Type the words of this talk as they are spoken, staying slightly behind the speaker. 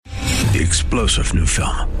The explosive new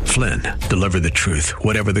film, Flynn, deliver the truth,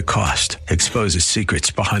 whatever the cost, exposes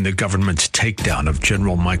secrets behind the government's takedown of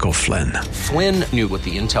General Michael Flynn. Flynn knew what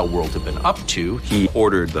the intel world had been up to. He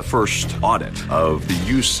ordered the first audit of the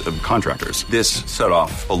use of contractors. This set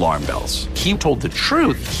off alarm bells. He told the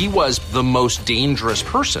truth. He was the most dangerous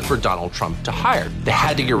person for Donald Trump to hire. They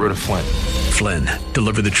had to get rid of Flynn. Flynn,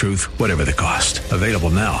 deliver the truth, whatever the cost. Available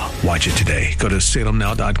now. Watch it today. Go to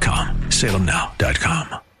salemnow.com.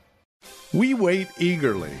 salemnow.com. We wait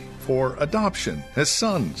eagerly for adoption as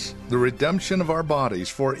sons, the redemption of our bodies,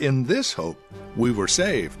 for in this hope we were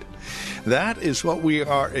saved. That is what we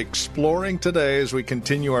are exploring today as we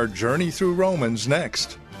continue our journey through Romans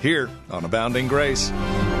next, here on Abounding Grace.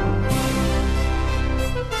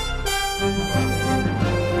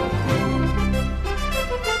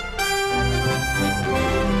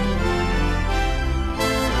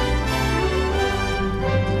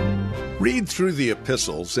 Read through the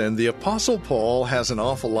epistles, and the Apostle Paul has an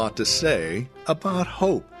awful lot to say about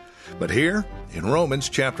hope. But here, in Romans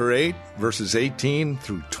chapter 8, verses 18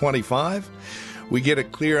 through 25, we get a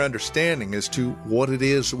clear understanding as to what it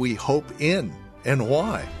is we hope in and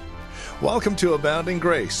why. Welcome to Abounding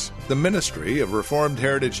Grace, the ministry of Reformed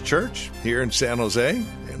Heritage Church here in San Jose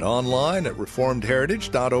and online at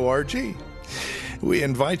reformedheritage.org. We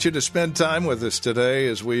invite you to spend time with us today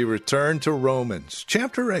as we return to Romans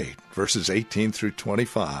chapter 8, verses 18 through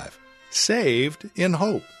 25. Saved in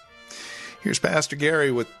hope. Here's Pastor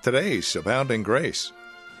Gary with today's Abounding Grace.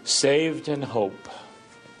 Saved in hope.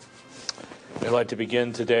 I'd like to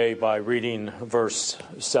begin today by reading verse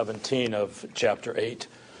 17 of chapter 8.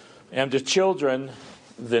 And to children,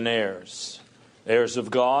 then heirs, heirs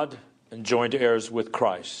of God, and joint heirs with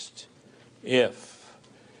Christ, if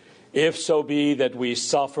so be that we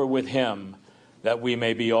suffer with him, that we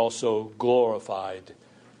may be also glorified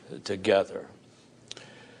together.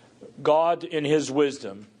 God, in his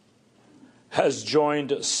wisdom, has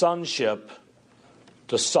joined sonship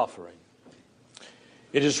to suffering.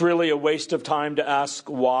 It is really a waste of time to ask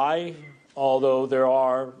why, although there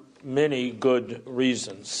are many good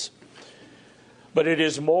reasons. But it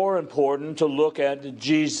is more important to look at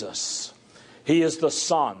Jesus. He is the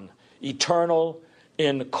Son, eternal,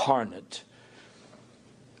 incarnate.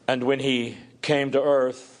 And when he came to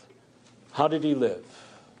earth, how did he live?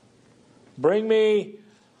 Bring me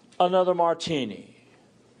another martini.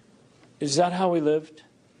 Is that how he lived?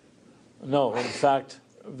 No, in fact,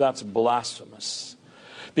 that's blasphemous.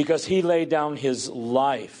 Because he laid down his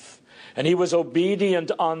life, and he was obedient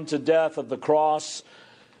unto death of the cross.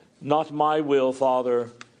 Not my will, Father,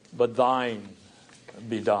 but thine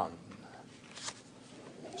be done.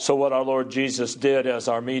 So what our Lord Jesus did as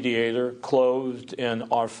our mediator, clothed in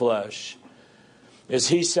our flesh, is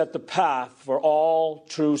he set the path for all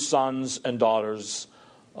true sons and daughters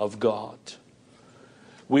of God.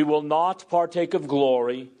 We will not partake of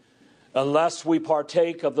glory unless we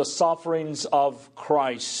partake of the sufferings of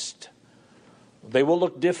Christ. They will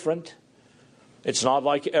look different. It's not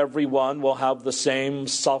like everyone will have the same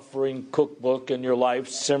suffering cookbook in your life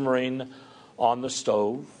simmering on the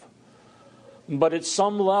stove. But at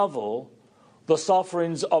some level, the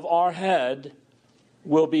sufferings of our head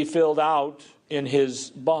will be filled out in his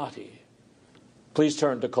body. Please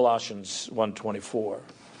turn to Colossians 1:24.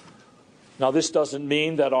 Now, this doesn't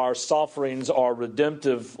mean that our sufferings are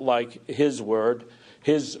redemptive like his were,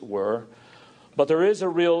 but there is a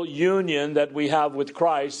real union that we have with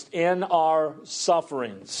Christ in our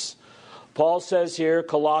sufferings. Paul says here,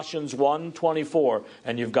 Colossians 1:24,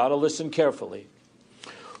 and you've got to listen carefully.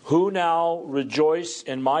 Who now rejoice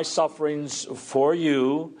in my sufferings for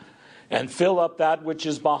you, and fill up that which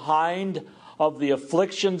is behind of the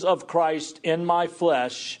afflictions of Christ in my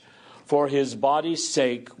flesh, for his body's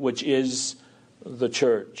sake, which is the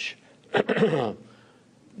church.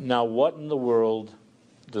 Now, what in the world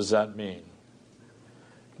does that mean?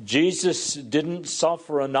 Jesus didn't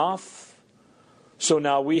suffer enough, so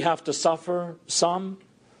now we have to suffer some?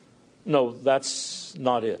 No, that's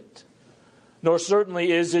not it. Nor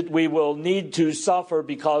certainly is it we will need to suffer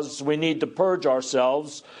because we need to purge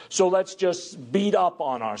ourselves, so let's just beat up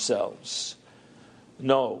on ourselves.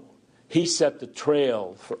 No, he set the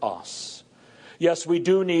trail for us. Yes, we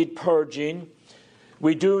do need purging.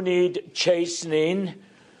 We do need chastening.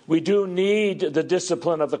 We do need the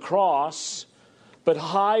discipline of the cross. But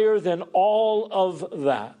higher than all of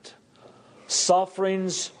that,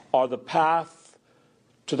 sufferings are the path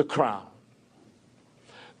to the crown.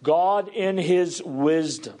 God, in his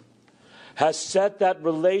wisdom, has set that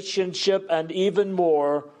relationship and even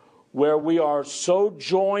more where we are so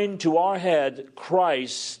joined to our head,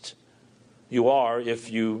 Christ, you are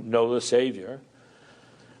if you know the Savior,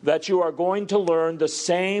 that you are going to learn the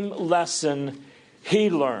same lesson he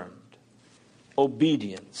learned: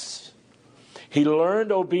 obedience. He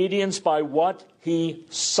learned obedience by what he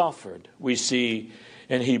suffered, we see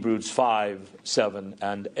in Hebrews 5, 7,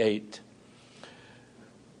 and 8.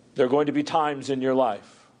 There are going to be times in your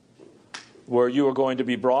life where you are going to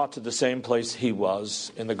be brought to the same place he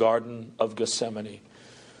was in the Garden of Gethsemane,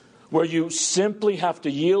 where you simply have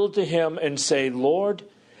to yield to him and say, Lord,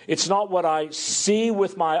 it's not what I see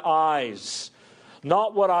with my eyes,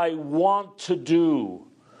 not what I want to do,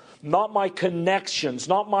 not my connections,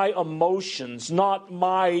 not my emotions, not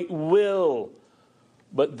my will,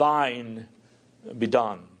 but thine be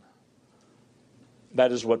done.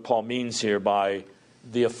 That is what Paul means here by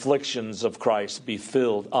the afflictions of Christ be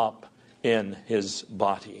filled up in his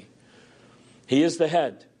body. He is the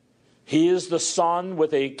head. He is the Son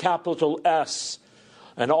with a capital S.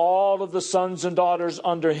 And all of the sons and daughters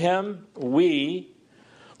under him, we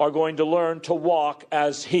are going to learn to walk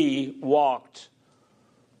as he walked.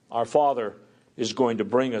 Our Father is going to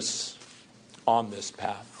bring us on this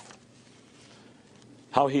path.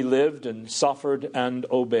 How he lived and suffered and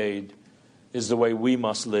obeyed is the way we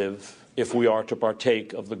must live if we are to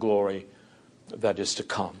partake of the glory that is to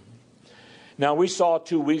come. Now, we saw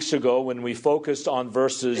 2 weeks ago when we focused on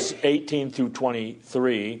verses 18 through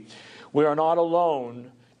 23, we are not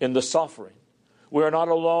alone in the suffering. We are not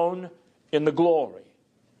alone in the glory.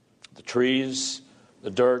 The trees,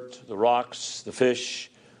 the dirt, the rocks, the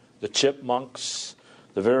fish, the chipmunks,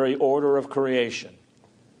 the very order of creation,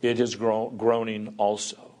 it is groaning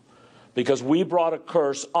also. Because we brought a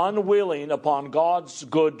curse unwilling upon God's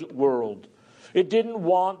good world. It didn't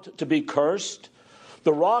want to be cursed.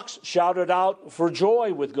 The rocks shouted out for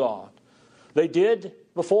joy with God. They did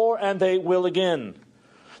before and they will again.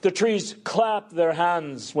 The trees clapped their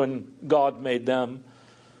hands when God made them.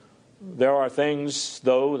 There are things,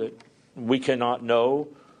 though, that we cannot know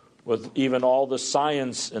with even all the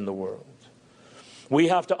science in the world. We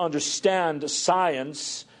have to understand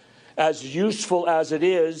science, as useful as it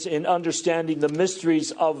is in understanding the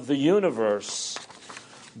mysteries of the universe,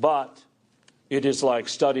 but it is like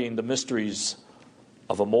studying the mysteries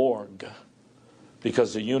of a morgue,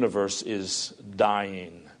 because the universe is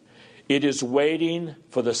dying. It is waiting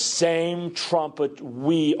for the same trumpet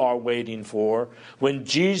we are waiting for when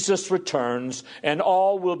Jesus returns, and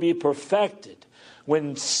all will be perfected,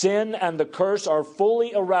 when sin and the curse are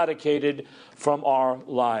fully eradicated from our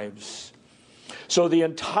lives. So the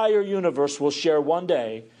entire universe will share one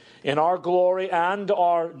day in our glory and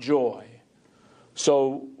our joy.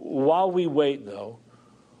 So while we wait, though,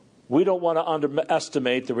 we don't want to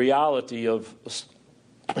underestimate the reality of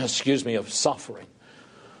suffering.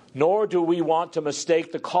 Nor do we want to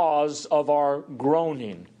mistake the cause of our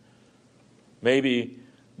groaning. Maybe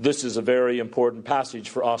this is a very important passage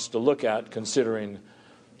for us to look at, considering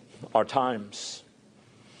our times.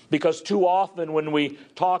 Because too often when we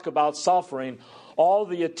talk about suffering, all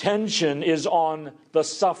the attention is on the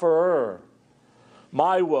sufferer.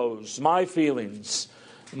 My woes, my feelings,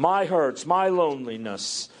 my hurts, my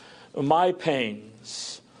loneliness, my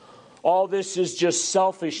pains. All this is just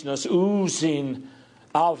selfishness oozing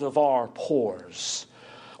out of our pores.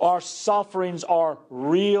 Our sufferings are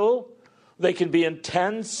real. They can be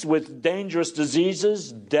intense, with dangerous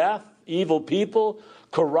diseases, death, evil people,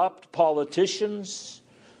 corrupt politicians.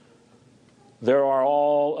 There are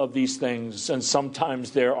all of these things, and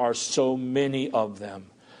sometimes there are so many of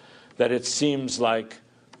them that it seems like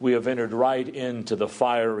we have entered right into the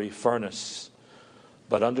fiery furnace.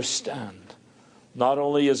 But understand, not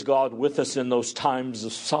only is God with us in those times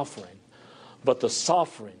of suffering, but the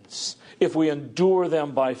sufferings, if we endure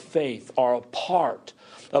them by faith, are a part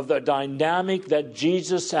of the dynamic that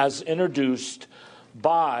Jesus has introduced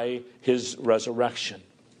by his resurrection.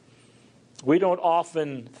 We don't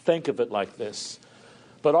often think of it like this,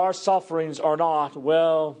 but our sufferings are not,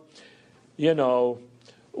 we're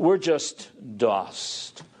just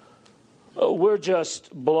dust. We're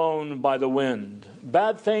just blown by the wind.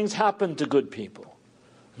 Bad things happen to good people.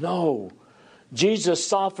 No. Jesus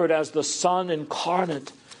suffered as the Son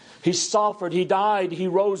incarnate. He suffered, he died, he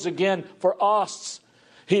rose again for us.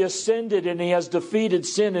 He ascended and he has defeated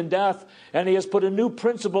sin and death, and he has put a new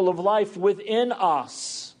principle of life within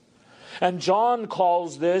us. And John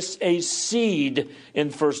calls this a seed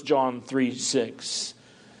in 1 John 3:6.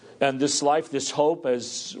 And this life, this hope,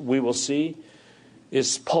 as we will see,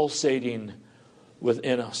 is pulsating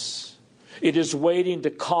within us. It is waiting to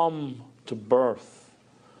come to birth.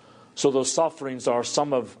 So those sufferings are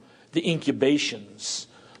some of the incubations,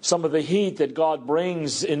 some of the heat that God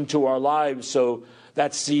brings into our lives so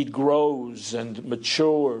that seed grows and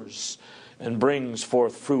matures and brings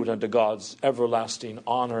forth fruit unto God's everlasting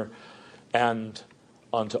honor and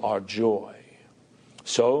unto our joy.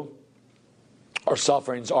 So, our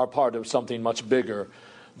sufferings are part of something much bigger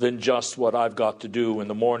than just what I've got to do in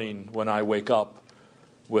the morning when I wake up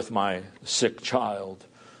with my sick child,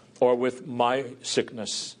 or with my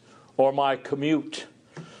sickness, or my commute.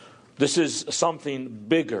 This is something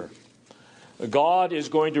bigger. God is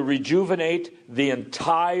going to rejuvenate the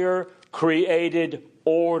entire created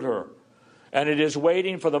order. And it is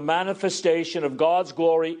waiting for the manifestation of God's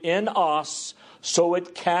glory in us so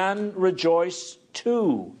it can rejoice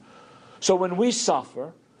too. So when we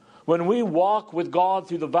suffer, when we walk with God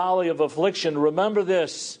through the valley of affliction, remember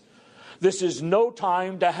this. This is no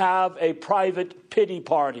time to have a private pity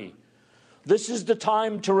party. This is the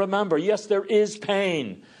time to remember, yes, there is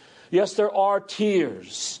pain. Yes, there are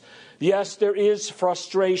tears. Yes, there is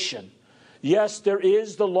frustration. Yes, there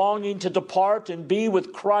is the longing to depart and be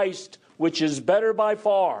with Christ, which is better by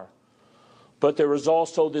far. But there is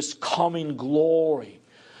also this coming glory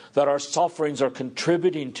that our sufferings are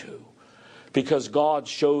contributing to, because God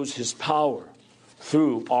shows His power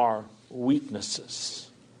through our weaknesses.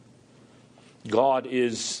 God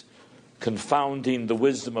is confounding the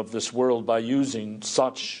wisdom of this world by using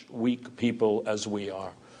such weak people as we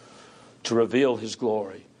are to reveal His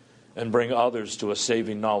glory and bring others to a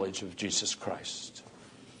saving knowledge of Jesus Christ.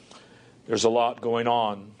 There's a lot going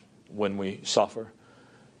on when we suffer,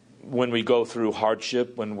 when we go through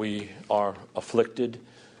hardship, when we are afflicted,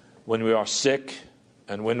 when we are sick,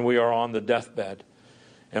 and when we are on the deathbed.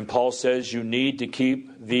 And Paul says you need to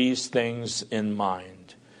keep these things in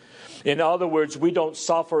mind. In other words, we don't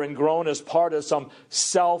suffer and groan as part of some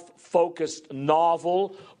self-focused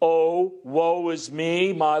novel. Oh, woe is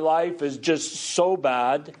me, my life is just so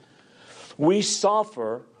bad. We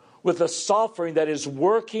suffer with a suffering that is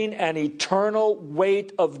working an eternal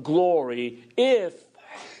weight of glory if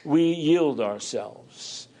we yield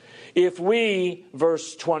ourselves. If we,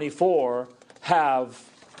 verse 24, have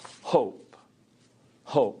hope.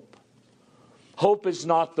 Hope. Hope is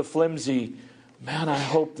not the flimsy, man, I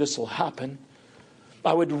hope this will happen.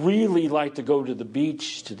 I would really like to go to the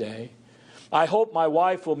beach today. I hope my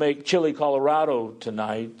wife will make chili Colorado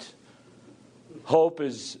tonight. Hope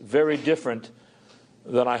is very different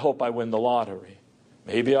than I hope I win the lottery.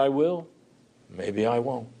 Maybe I will. Maybe I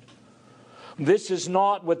won't. This is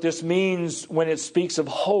not what this means when it speaks of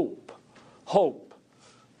hope. Hope.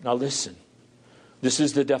 Now listen. This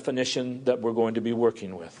is the definition that we're going to be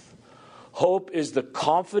working with. Hope is the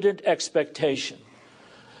confident expectation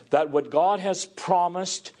that what God has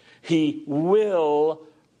promised, He will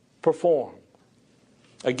perform.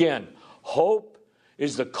 Again, hope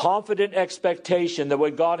is the confident expectation that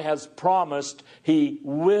what God has promised, He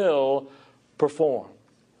will perform.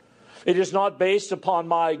 It is not based upon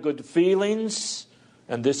my good feelings,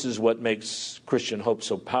 and this is what makes Christian hope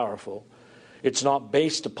so powerful. It's not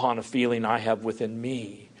based upon a feeling I have within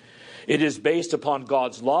me. It is based upon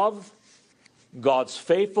God's love, God's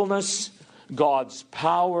faithfulness, God's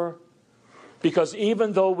power. Because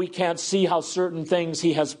even though we can't see how certain things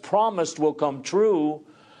He has promised will come true,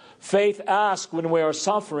 faith asks when we are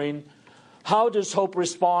suffering, how does hope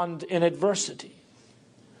respond in adversity?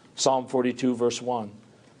 Psalm 42 verse 1.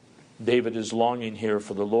 David is longing here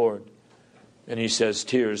for the Lord. And he says,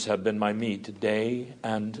 tears have been my meat day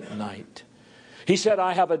and night. He said,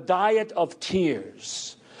 I have a diet of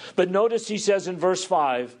tears. But notice he says in verse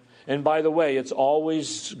 5, and by the way, it's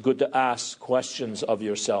always good to ask questions of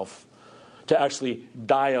yourself, to actually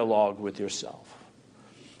dialogue with yourself.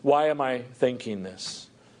 Why am I thinking this?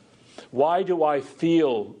 Why do I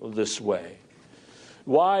feel this way?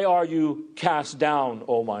 Why are you cast down,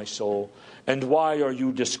 O my soul? And why are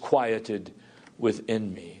you disquieted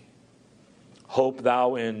within me? Hope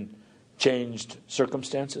thou in changed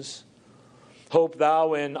circumstances? Hope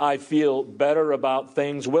thou in I feel better about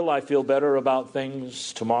things. Will I feel better about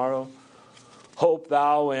things tomorrow? Hope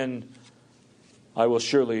thou in I will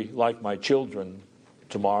surely like my children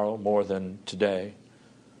tomorrow more than today.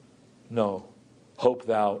 No. Hope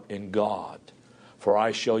thou in God, for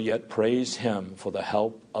I shall yet praise Him for the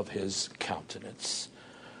help of His countenance.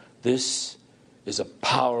 This is a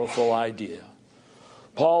powerful idea.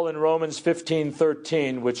 Paul in Romans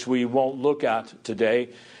 15:13, which we won't look at today,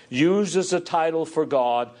 uses a title for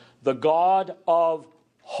God, the God of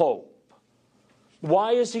hope.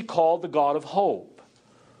 Why is He called the God of hope?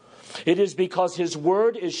 It is because His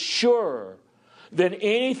word is surer than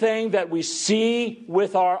anything that we see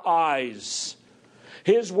with our eyes.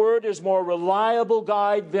 His word is more reliable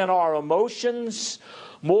guide than our emotions,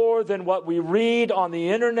 more than what we read on the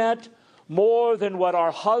internet, more than what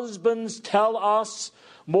our husbands tell us,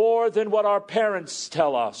 more than what our parents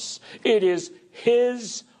tell us. It is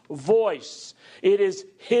His voice. It is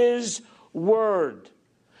His word.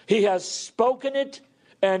 He has spoken it,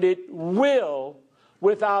 and it will,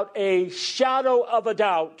 without a shadow of a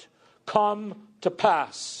doubt, come to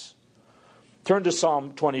pass. Turn to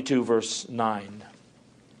Psalm 22, verse 9.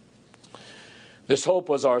 This hope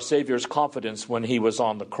was our Savior's confidence when He was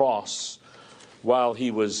on the cross, while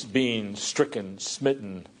He was being stricken,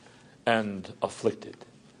 smitten, and afflicted.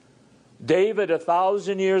 David,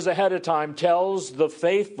 1,000 years ahead of time, tells the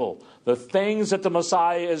faithful the things that the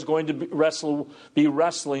Messiah is going to be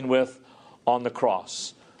wrestling with on the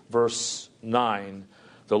cross. Verse 9,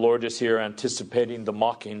 the Lord is here anticipating the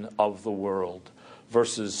mocking of the world.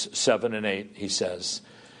 Verses 7 and 8, he says,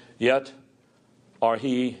 Yet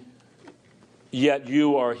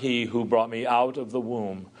you are He who brought me out of the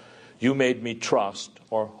womb. You made me trust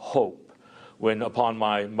or hope when upon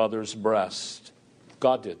my mother's breast.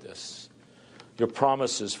 God did this. Your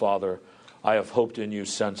promises, Father, I have hoped in you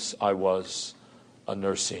since I was a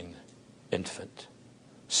nursing infant.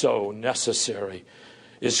 So necessary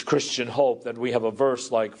is Christian hope that we have a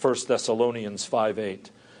verse like 1 Thessalonians 5:8.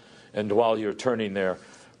 And while you're turning there,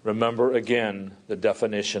 remember again the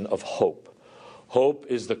definition of hope. Hope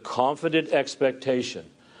is the confident expectation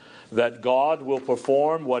that God will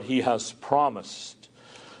perform what He has promised,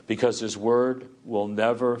 because His word will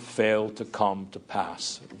never fail to come to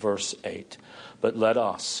pass. Verse 8. But let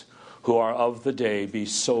us, who are of the day, be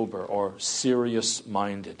sober or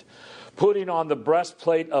serious-minded, putting on the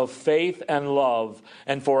breastplate of faith and love,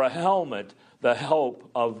 and for a helmet, the hope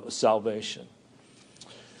of salvation.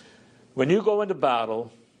 When you go into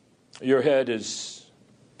battle, your head is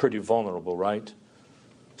pretty vulnerable, right?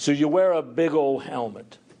 So you wear a big old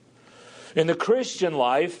helmet. In the Christian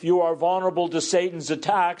life, you are vulnerable to Satan's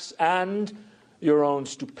attacks and your own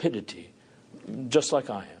stupidity, just like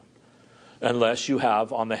I am. Unless you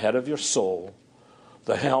have on the head of your soul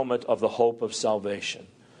the helmet of the hope of salvation.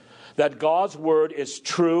 That God's word is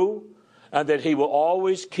true and that He will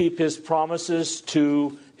always keep His promises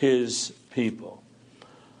to His people.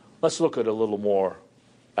 Let's look at a little more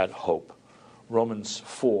at hope. Romans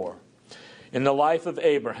 4. In the life of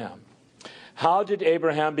Abraham, how did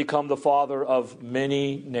Abraham become the father of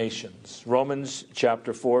many nations? Romans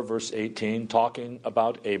chapter 4, verse 18, talking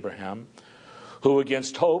about Abraham, who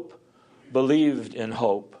against hope believed in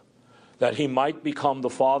hope, that he might become the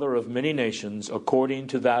father of many nations, according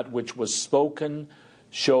to that which was spoken,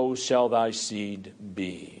 so shall thy seed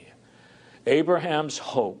be. Abraham's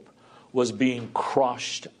hope was being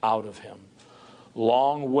crushed out of him.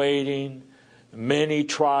 Long waiting, many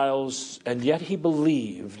trials, and yet he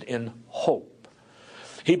believed in hope.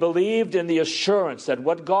 He believed in the assurance that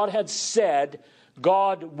what God had said,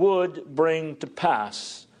 God would bring to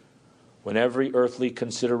pass. When every earthly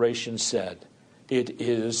consideration said, it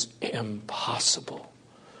is impossible.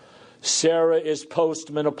 Sarah is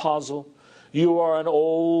postmenopausal. You are an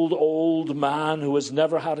old man who has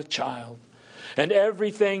never had a child. And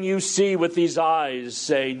everything you see with these eyes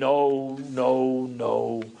say, no, no,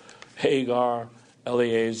 no. Hagar,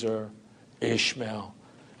 Eliezer, Ishmael,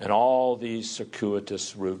 and all these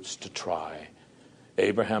circuitous routes to try.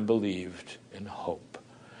 Abraham believed in hope.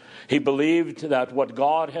 He believed that what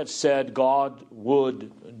God had said, God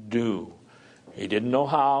would do. He didn't know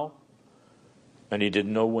how, and he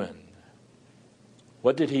didn't know when.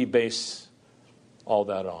 What did he base all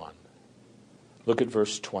that on? Look at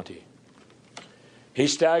verse 20. He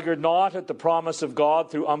staggered not at the promise of God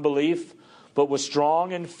through unbelief, but was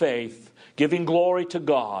strong in faith, giving glory to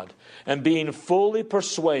God, and being fully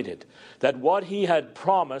persuaded that what He had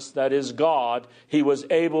promised, that is God, He was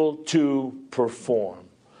able to perform.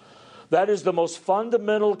 That is the most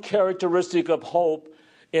fundamental characteristic of hope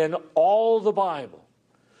in all the Bible.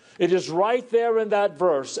 It is right there in that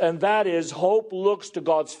verse, and that is hope looks to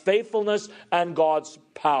God's faithfulness and God's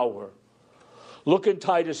power. Look in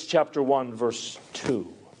Titus chapter 1, verse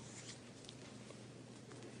 2.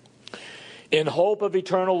 In hope of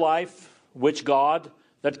eternal life, which God,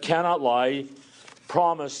 that cannot lie,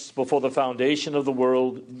 promised before the foundation of the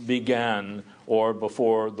world began, or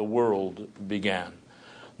before the world began.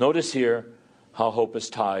 Notice here how hope is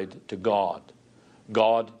tied to God.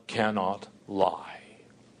 God cannot lie.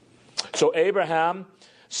 So Abraham,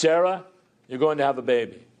 Sarah, you're going to have a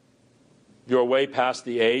baby. You're way past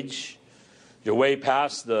the age. You're way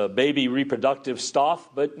past the baby reproductive stuff.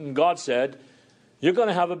 But God said, you're going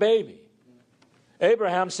to have a baby.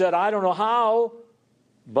 Abraham said, I don't know how,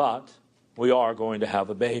 but we are going to have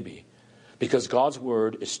a baby. Because God's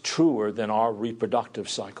word is truer than our reproductive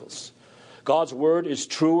cycles. God's word is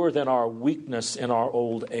truer than our weakness in our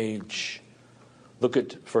old age. Look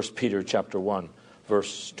at 1 Peter chapter 1,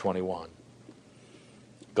 verse 21.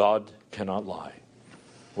 God cannot lie.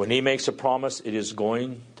 When he makes a promise, it is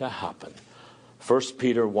going to happen. 1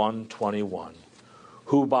 Peter 1:21.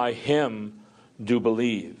 Who by him do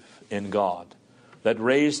believe in God, that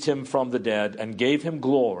raised him from the dead and gave him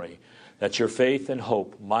glory, that your faith and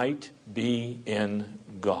hope might be in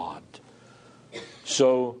God.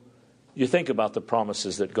 So you think about the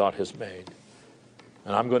promises that God has made.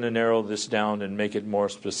 And I'm going to narrow this down and make it more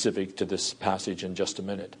specific to this passage in just a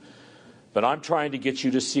minute. But I'm trying to get you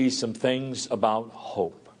to see some things about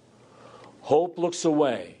hope. Hope looks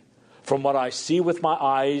away from what I see with my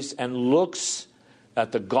eyes and looks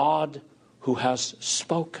at the God who has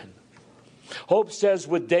spoken. Hope says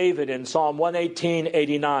with David in Psalm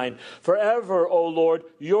 118:89, forever, O Lord,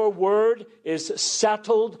 your word is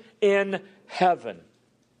settled in heaven.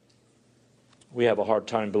 We have a hard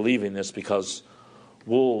time believing this because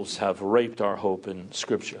wolves have raped our hope in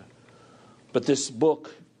Scripture. But this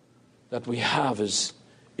book that we have is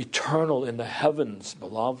eternal in the heavens,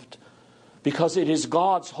 beloved, because it is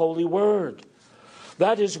God's holy word.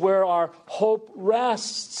 That is where our hope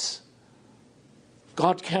rests.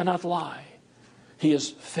 God cannot lie. He is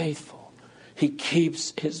faithful. He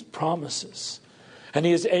keeps his promises. And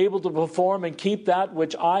he is able to perform and keep that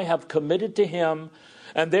which I have committed to him.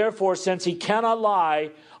 And therefore, since he cannot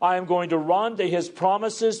lie, I am going to run to his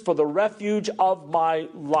promises for the refuge of my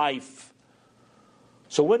life.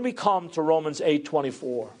 So when we come to Romans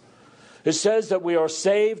 8:24, it says that we are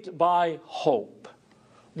saved by hope.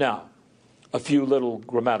 Now, a few little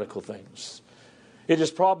grammatical things. It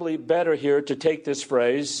is probably better here to take this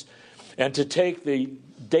phrase and to take the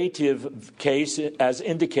dative case as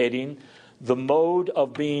indicating the mode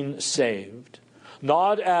of being saved,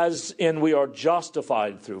 not as in we are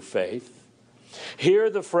justified through faith. Here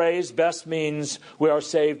the phrase best means we are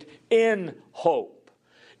saved in hope,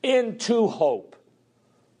 into hope,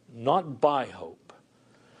 not by hope.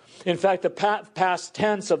 In fact, the past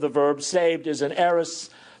tense of the verb saved is an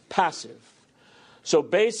aorist passive. So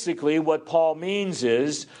basically what Paul means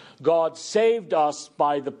is God saved us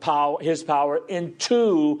by the power, his power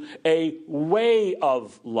into a way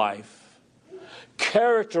of life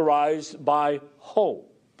characterized by hope.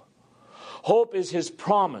 Hope is his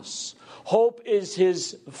promise. Hope is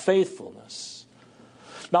his faithfulness.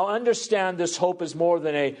 Now understand, this hope is more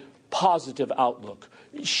than a positive outlook.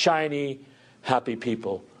 Shiny, happy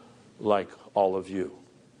people like all of you.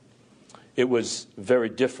 It was very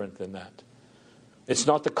different than that. It's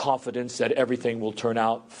not the confidence that everything will turn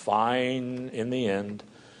out fine in the end.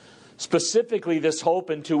 Specifically, this hope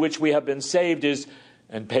into which we have been saved is,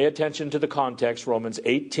 and pay attention to the context, Romans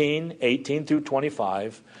 18 through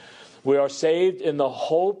 25. We are saved in the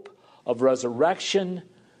hope of resurrection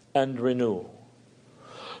and renewal.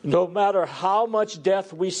 No matter how much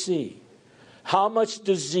death we see, how much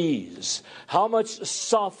disease, how much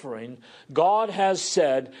suffering, God has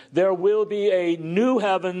said there will be a new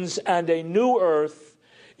heavens and a new earth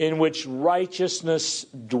in which righteousness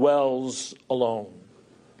dwells alone.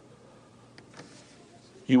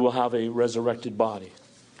 You will have a resurrected body.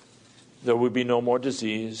 There will be no more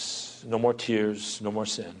disease, no more tears, no more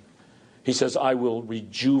sin. He says, I will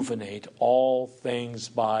rejuvenate all things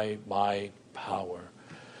by my power.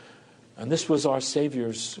 And this was our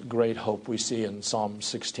Savior's great hope we see in Psalm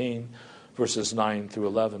 16, verses 9 through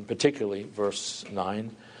 11, particularly verse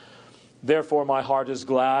 9. Therefore my heart is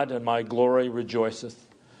glad, and my glory rejoiceth,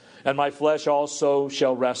 and my flesh also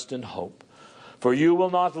shall rest in hope. For you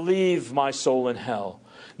will not leave my soul in hell,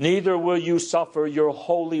 neither will you suffer your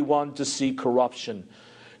Holy One to see corruption.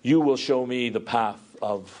 You will show me the path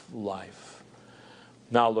of life.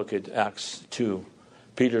 Now look at Acts 2,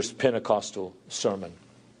 Peter's Pentecostal sermon.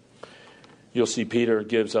 You'll see Peter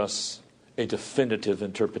gives us a definitive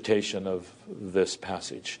interpretation of this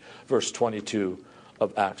passage. Verse 22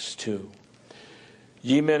 of Acts 2.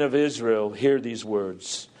 Ye men of Israel, hear these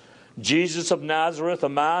words. Jesus of Nazareth, a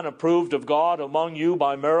man approved of God among you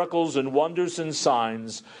by miracles and wonders and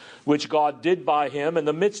signs, which God did by him in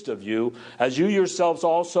the midst of you, as you yourselves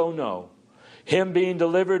also know. Him being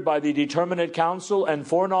delivered by the determinate counsel and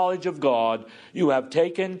foreknowledge of God, you have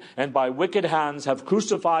taken and by wicked hands have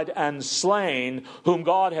crucified and slain, whom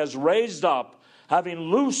God has raised up, having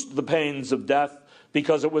loosed the pains of death,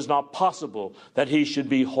 because it was not possible that he should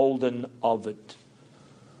be holden of it.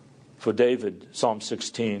 For David, Psalm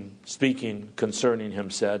 16, speaking concerning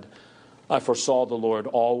him, said, I foresaw the Lord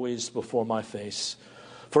always before my face,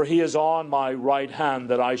 for he is on my right hand,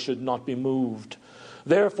 that I should not be moved.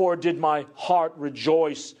 Therefore did my heart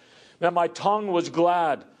rejoice, and my tongue was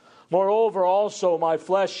glad. Moreover also my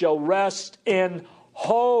flesh shall rest in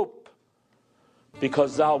hope.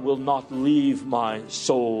 because thou wilt not leave my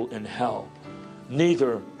soul in hell,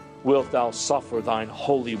 neither wilt thou suffer thine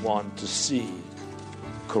Holy One to see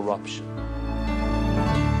corruption.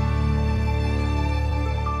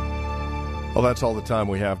 Well, that's all the time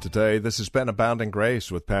we have today. This has been Abounding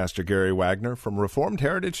Grace with Pastor Gary Wagner from Reformed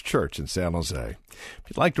Heritage Church in San Jose. If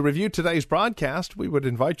you'd like to review today's broadcast, we would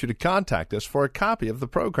invite you to contact us for a copy of the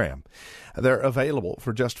program. They're available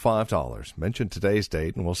for just $5. Mention today's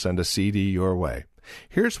date and we'll send a CD your way.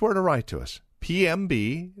 Here's where to write to us.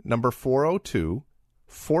 PMB number 402,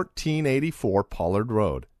 1484 Pollard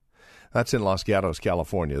Road. That's in Los Gatos,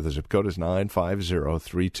 California. The zip code is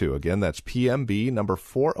 95032. Again, that's PMB number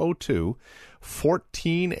 402,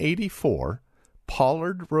 1484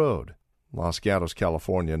 Pollard Road. Los Gatos,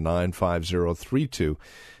 California, 95032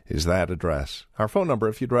 is that address. Our phone number,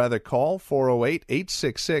 if you'd rather call,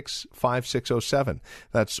 408-866-5607.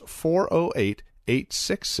 That's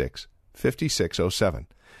 408-866-5607.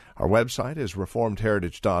 Our website is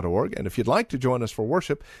reformedheritage.org, and if you'd like to join us for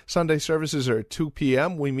worship, Sunday services are at 2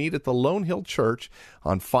 p.m. We meet at the Lone Hill Church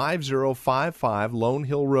on 5055 Lone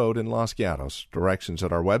Hill Road in Los Gatos. Directions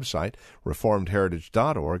at our website,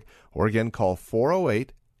 reformedheritage.org, or again, call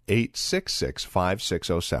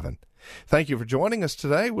 408-866-5607. Thank you for joining us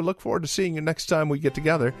today. We look forward to seeing you next time we get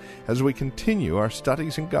together as we continue our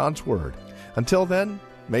studies in God's Word. Until then,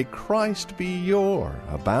 may Christ be your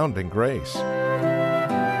abounding grace.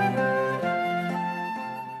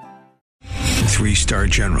 3-star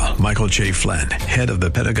General Michael J. Flynn, head of the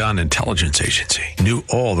Pentagon Intelligence Agency, knew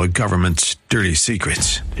all the government's dirty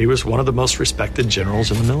secrets. He was one of the most respected generals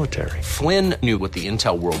in the military. Flynn knew what the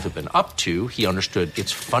intel world had been up to. He understood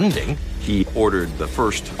its funding. He ordered the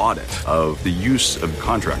first audit of the use of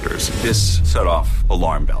contractors. This set off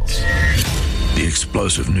alarm bells. The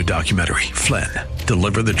explosive new documentary, Flynn,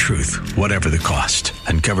 Deliver the Truth, Whatever the Cost,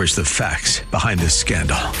 uncovers the facts behind this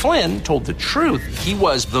scandal. Flynn told the truth. He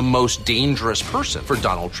was the most dangerous person for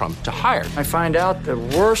Donald Trump to hire. I find out the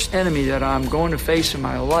worst enemy that I'm going to face in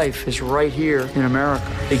my life is right here in America.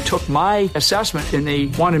 They took my assessment and they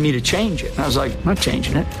wanted me to change it. And I was like, I'm not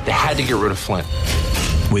changing it. They had to get rid of Flynn.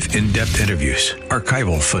 With in-depth interviews,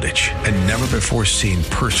 archival footage, and never-before-seen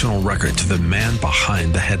personal records of the man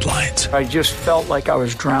behind the headlines. I just felt like I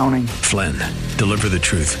was drowning. Flynn, Deliver the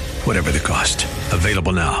Truth, Whatever the Cost.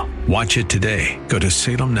 Available now. Watch it today. Go to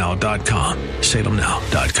salemnow.com.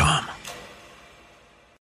 salemnow.com.